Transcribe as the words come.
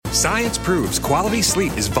Science proves quality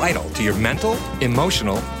sleep is vital to your mental,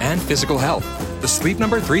 emotional, and physical health. The Sleep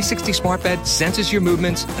Number 360 smart bed senses your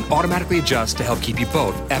movements and automatically adjusts to help keep you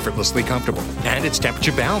both effortlessly comfortable. And it's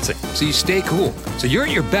temperature balancing, so you stay cool. So you're at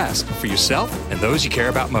your best for yourself and those you care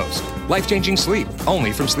about most. Life-changing sleep,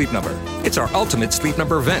 only from Sleep Number. It's our ultimate Sleep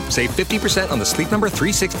Number event. Save 50% on the Sleep Number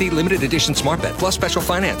 360 limited edition smart bed, plus special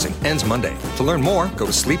financing. Ends Monday. To learn more, go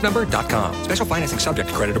to sleepnumber.com. Special financing subject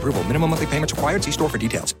to credit approval. Minimum monthly payments required. See store for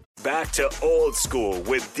details. Back to Old School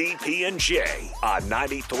with DP and J on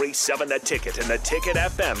 93.7 The Ticket and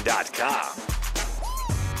theticketfm.com.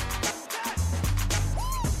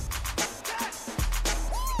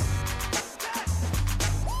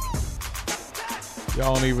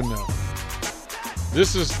 Y'all don't even know.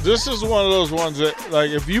 This is one of those ones that,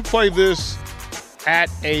 like, if you play this at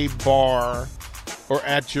a bar or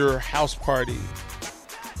at your house party,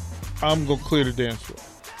 I'm gonna clear the dance floor.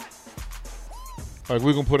 Like,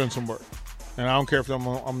 we're gonna put in some work, and I don't care if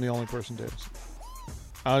I'm the only person dancing.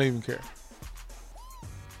 I don't even care.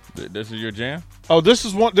 This is your jam? Oh, this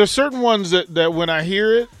is one. There's certain ones that when I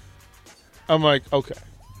hear it, I'm like, okay.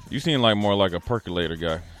 You seem like more like a percolator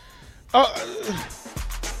guy.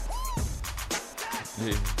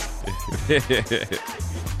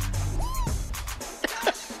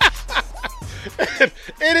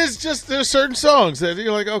 It is just, there's certain songs that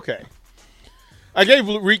you're like, okay. I gave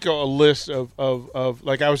Rico a list of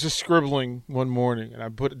like, I was just scribbling one morning and I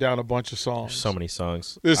put down a bunch of songs. There's so many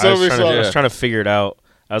songs. There's so many songs. I was trying to figure it out.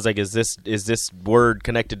 I was like, is this word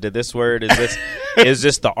connected to this word? Is this is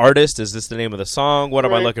this the artist? Is this the name of the song? What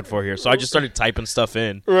am I looking for here? So I just started typing stuff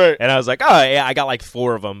in. Right. And I was like, oh, yeah, I got like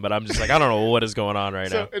 4 of them, but I'm just like, I don't know what is going on right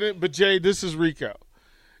now. But Jay, this is Rico.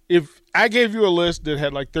 If I gave you a list that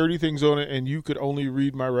had like 30 things on it and you could only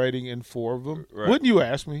read my writing in 4 of them, wouldn't you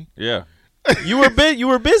ask me? Yeah. You were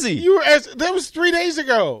busy. That was 3 days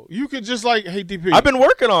ago. You could just like, hey, DP. I've been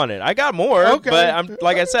working on it. I got more, Okay. but I'm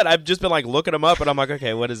like I said, I've just been like looking them up, and I'm like,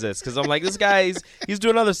 okay, what is this? Because I'm like, this guy, he's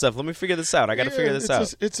doing other stuff. Let me figure this out. I got to figure this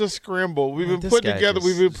out. It's a scramble. We've been This putting guy together. just-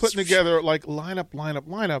 We've been putting together like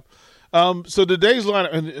lineup. So today's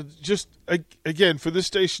lineup, and just again for this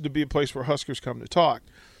station to be a place where Huskers come to talk.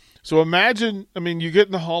 So imagine, I mean, you're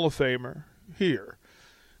getting the Hall of Famer here,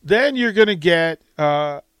 then you're going to get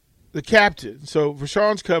the captain. So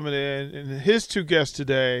Rashawn's coming in, and his 2 guests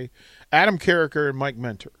today, Adam Carricker and Mike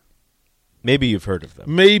Mentor. Maybe you've heard of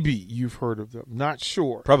them. Maybe you've heard of them. Not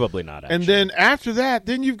sure. Probably not. Actually. And then after that,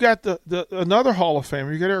 then you've got the another Hall of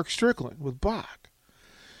Famer. You got Eric Strickland with Bach.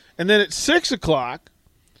 And then at 6 o'clock,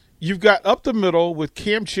 you've got up the middle with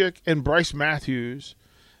Cam Chick and Bryce Matthews.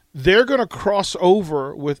 They're going to cross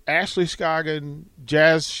over with Ashley Scoggin,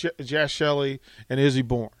 Jazz Shelley, and Izzy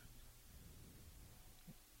Bourne.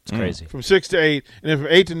 It's crazy. From 6 to 8, and then from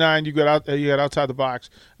 8 to 9, you got Outside the Box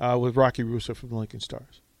with Rocky Russo from the Lincoln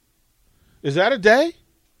Stars. Is that a day?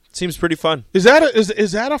 Seems pretty fun. Is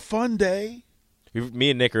that a fun day? Me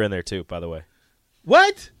and Nick are in there too, by the way.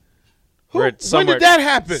 What? When did that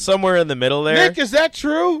happen? Somewhere in the middle there. Nick, is that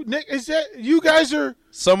true? Nick, is that you guys are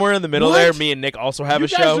somewhere in the middle What? there? Me and Nick also have a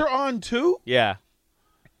show. You guys are on too? Yeah.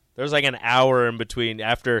 There's like an hour in between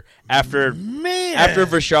after Man. after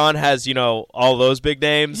Vershawn has, all those big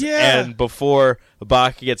names, Yeah. and before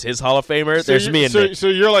Bach gets his Hall of Famer, there's me and Nick. So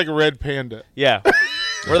you're like Red Panda. Yeah.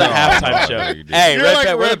 We're the halftime show. Dude. Hey, You're Red like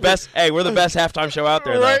Panda, we're the Red- best. Hey, we're the best halftime show out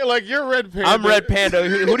there. Right? Though. Like you're Red Panda. I'm Red Panda.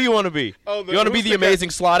 Who do you want to be? Oh, You want to be who's the the guy? amazing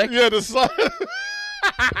Slottick? Yeah, the slot.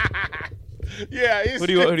 Yeah, Who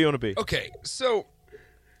do you want to be? Okay, so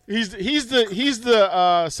he's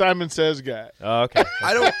the Simon Says guy. Oh, okay.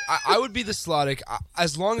 I would be the Slottick.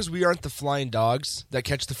 As long as we aren't the flying dogs that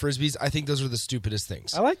catch the frisbees, I think those are the stupidest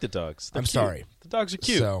things. I like the dogs. They're I'm cute. sorry. The dogs are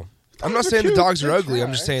cute. So I'm not Dogs are saying the cute. dogs are They ugly. I'm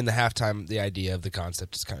try. just saying the halftime, the idea of the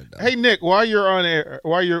concept is kind of dumb. Hey Nick, while you're on air,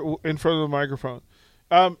 while you're in front of the microphone,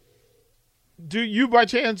 do you by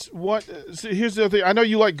chance want? So here's the other thing. I know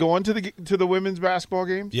you like going to the women's basketball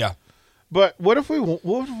games. Yeah. But what if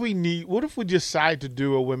we decide to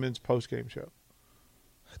do a women's post game show?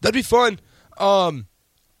 That'd be fun.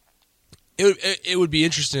 It would be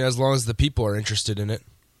interesting as long as the people are interested in it.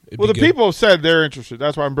 Well, the people said they're interested.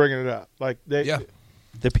 That's why I'm bringing it up. Like they, Yeah.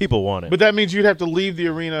 The people want it. But that means you'd have to leave the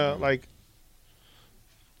arena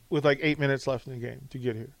with 8 minutes left in the game to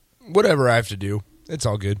get here. Whatever I have to do, it's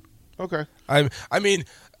all good. Okay. I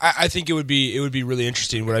think it would be really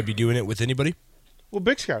interesting. Would I be doing it with anybody? Well,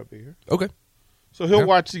 Big Sky will be here, Okay. so he'll Yeah.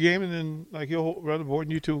 watch the game and then he'll run the board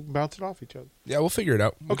and you two bounce it off each other. Yeah, we'll figure it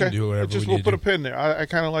out. We Okay. can do whatever Just we we'll need put to a pin there. I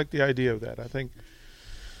kind of like the idea of that. I think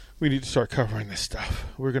we need to start covering this stuff.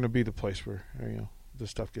 We're going to be the place where this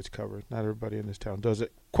stuff gets covered. Not everybody in this town does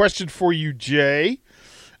it. Question for you, Jay.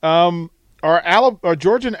 Are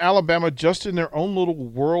Georgia and Alabama just in their own little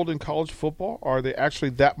world in college football? Are they actually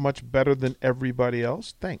that much better than everybody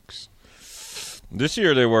else? Thanks. This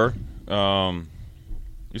year they were.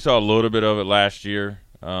 You saw a little bit of it last year.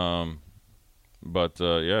 But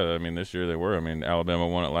yeah, I mean, this year they were. I mean, Alabama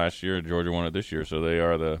won it last year, Georgia won it this year, so they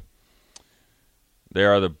are the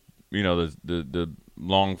the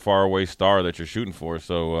long, far away star that you're shooting for.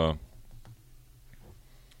 So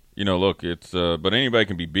look, it's but anybody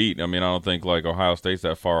can be beat. I mean, I don't think like Ohio State's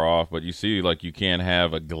that far off, but you see, like, you can't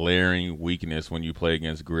have a glaring weakness when you play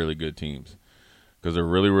against really good teams because they're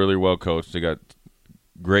really, really well coached. They got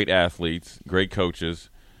great athletes, great coaches,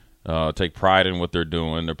 take pride in what they're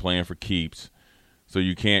doing. They're playing for keeps. So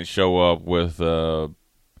you can't show up with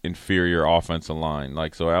inferior offensive line.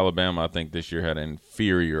 Like, so Alabama, I think this year had an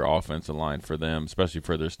inferior offensive line for them, especially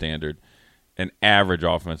for their standard. An average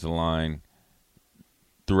offensive line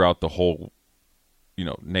throughout the whole,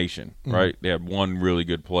 nation, right? They had one really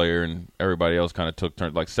good player, and everybody else kind of took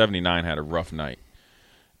turns. Like 79 had a rough night.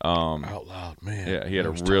 Out loud, man. Yeah, he had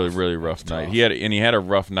a really, really rough night. He had a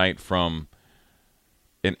rough night from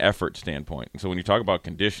an effort standpoint. And so when you talk about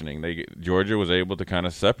conditioning, Georgia was able to kind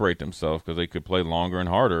of separate themselves because they could play longer and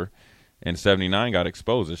harder, and 79 got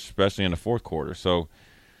exposed, especially in the fourth quarter. So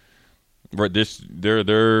they've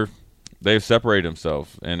separated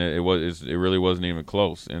themselves, and it really wasn't even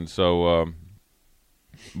close. And so,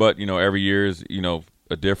 but every year is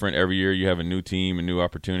a different. Every year you have a new team, a new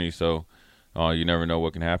opportunity. So you never know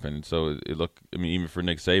what can happen. So even for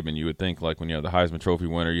Nick Saban, you would think like when you have the Heisman Trophy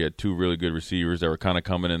winner, you had two really good receivers that were kind of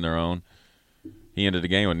coming in their own. He ended the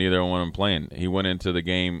game with neither one of them playing. He went into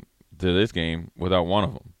this game without one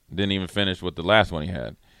of them. Didn't even finish with the last one he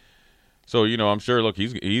had. So I'm sure. Look,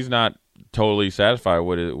 he's not totally satisfied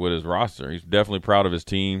with his roster. He's definitely proud of his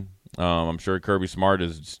team. I'm sure Kirby Smart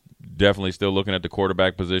is definitely still looking at the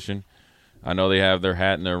quarterback position. I know they have their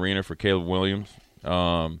hat in the arena for Caleb Williams.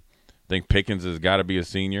 I think Pickens has got to be a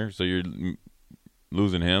senior, so you're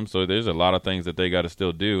losing him. So there's a lot of things that they got to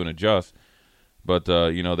still do and adjust. But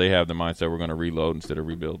they have the mindset we're going to reload instead of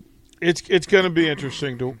rebuild. It's going to be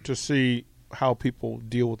interesting to see how people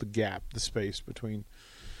deal with the gap, the space between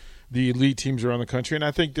the elite teams around the country. And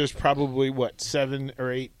I think there's probably 7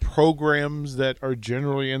 or 8 programs that are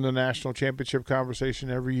generally in the national championship conversation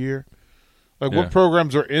every year. Like, what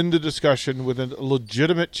programs are in the discussion with a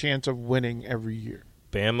legitimate chance of winning every year?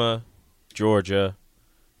 Bama, Georgia,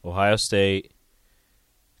 Ohio State,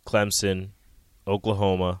 Clemson,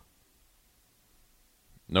 Oklahoma,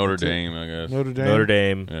 Notre Dame, I guess. Notre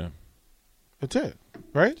Dame. Yeah. That's it,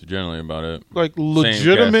 right? That's generally about it. Like Same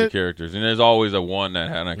legitimate cast of characters, and there's always a one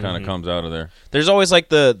that kind of comes out of there. There's always like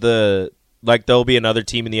there'll be another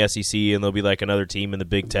team in the SEC, and there'll be like another team in the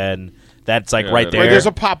Big Ten. That's like right there. Right, there's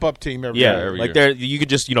a pop-up team every year. every like year. there you could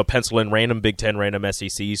just pencil in random Big Ten, random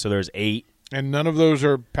SEC. So there's 8. And none of those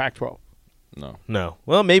are Pac-12. No.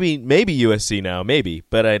 Well, maybe USC now, maybe,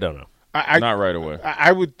 but I don't know. Not right away.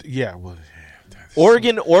 I would, yeah. Well,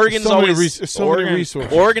 Oregon's so many always many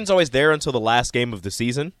resources. Oregon's always there until the last game of the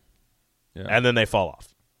season, and then they fall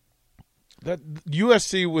off. That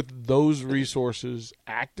USC with those resources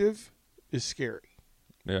active is scary.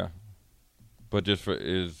 Yeah, but just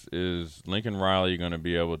is Lincoln Riley going to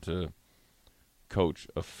be able to coach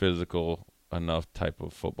a physical enough type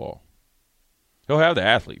of football? He'll have the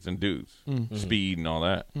athletes and dudes, speed and all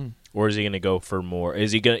that. Or is he going to go for more?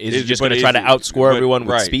 Is he just going to try to outscore everyone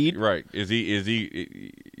with speed? Right. Is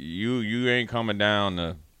he you ain't coming down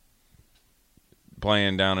to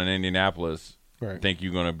playing down in Indianapolis. Right. Think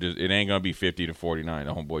you're going to it ain't going to be 50-49,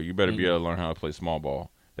 homeboy. You better be able to learn how to play small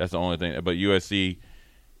ball. That's the only thing. But USC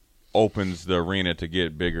opens the arena to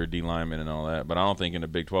get bigger D linemen and all that. But I don't think in the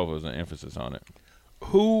Big 12 there's an emphasis on it.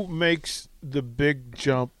 Who makes the big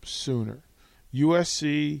jump sooner?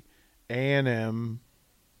 USC, A&M.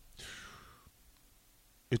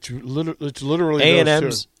 It's literally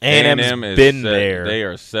A&M's A&M been there. They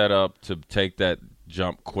are set up to take that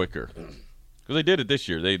jump quicker because they did it this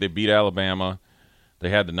year. They beat Alabama. They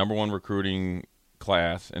had the number 1 recruiting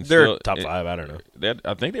class, and they're still, top 5. I don't know.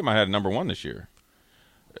 I think they might have number 1 this year.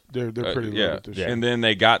 They're pretty loaded this year. And then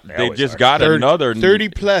they got are. another 30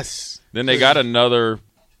 plus. Then they got another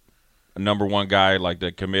number 1 guy like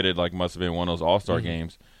that committed, like must have been one of those All-Star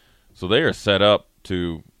games. So they are set up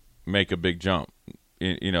to make a big jump.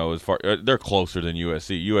 As far they're closer than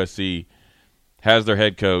USC. USC has their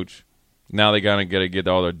head coach. Now they gotta get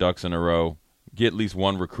all their ducks in a row. Get at least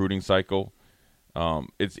 1 recruiting cycle.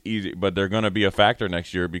 It's easy, but they're going to be a factor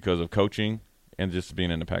next year because of coaching and just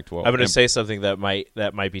being in the Pac-12. I'm going to say something that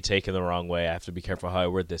might be taken the wrong way. I have to be careful how I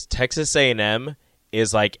word this. Texas A&M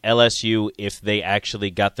is like LSU if they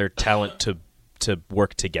actually got their talent to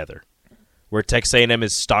work together. Where Texas A&M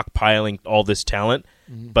is stockpiling all this talent,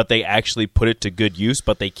 but they actually put it to good use,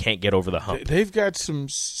 but they can't get over the hump. They've got some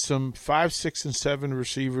 5, 6, and 7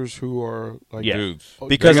 receivers who are like dudes.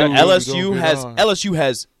 Because they got dudes LSU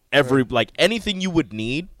has every anything you would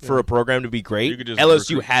need for a program to be great.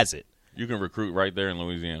 LSU has it. You can recruit right there in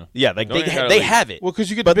Louisiana. Yeah, they have it. Well, because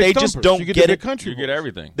you get but the big they just thumpers. don't you get get the it. country You get boys.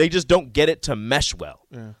 everything. They just don't get it to mesh well.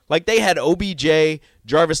 Yeah. Like they had OBJ,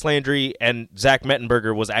 Jarvis Landry, and Zach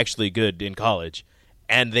Mettenberger was actually good in college,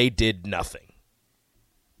 and they did nothing.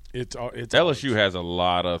 It's LSU has a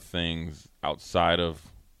lot of things outside of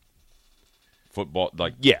football.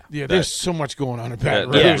 Like Yeah. there's so much going on in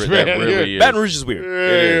Baton that Rouge. that man. really is. Baton Rouge is weird.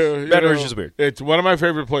 is. you Baton know, Rouge is weird. It's one of my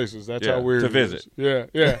favorite places. That's Yeah, how weird to it visit. is. Yeah,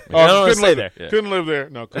 yeah. I don't wanna couldn't stay live there. Yeah. Couldn't live there.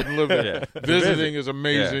 No, couldn't live there. Yeah. To Visiting visit. is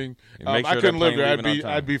amazing. Yeah. And make I sure couldn't that live there. plane leaving on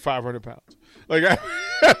time. I'd be 500 pounds. Like, Yeah,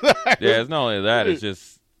 it's not only that. It's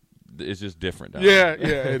just different. Down yeah,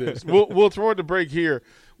 there. it is. We'll throw it to break here.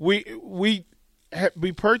 We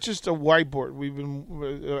purchased a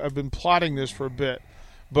whiteboard. I've been plotting this for a bit,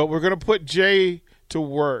 but we're going to put Jay to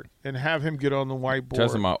work and have him get on the whiteboard.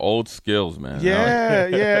 Testing my old skills, man.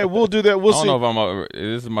 Yeah, we'll do that. We'll I see. don't know if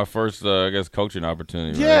this is my first, I guess, coaching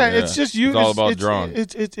opportunity. Yeah, right? it's just you. It's all about drawing.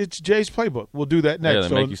 It's Jay's playbook. We'll do that next. Yeah,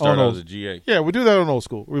 they make you start on out as a GA. Yeah, we'll do that on Old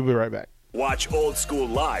School. We'll be right back. Watch Old School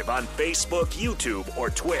live on Facebook, YouTube, or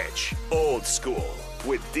Twitch. Old School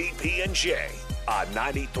with DP and J on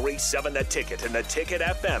 93.7 The Ticket and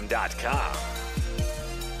theticketfm.com.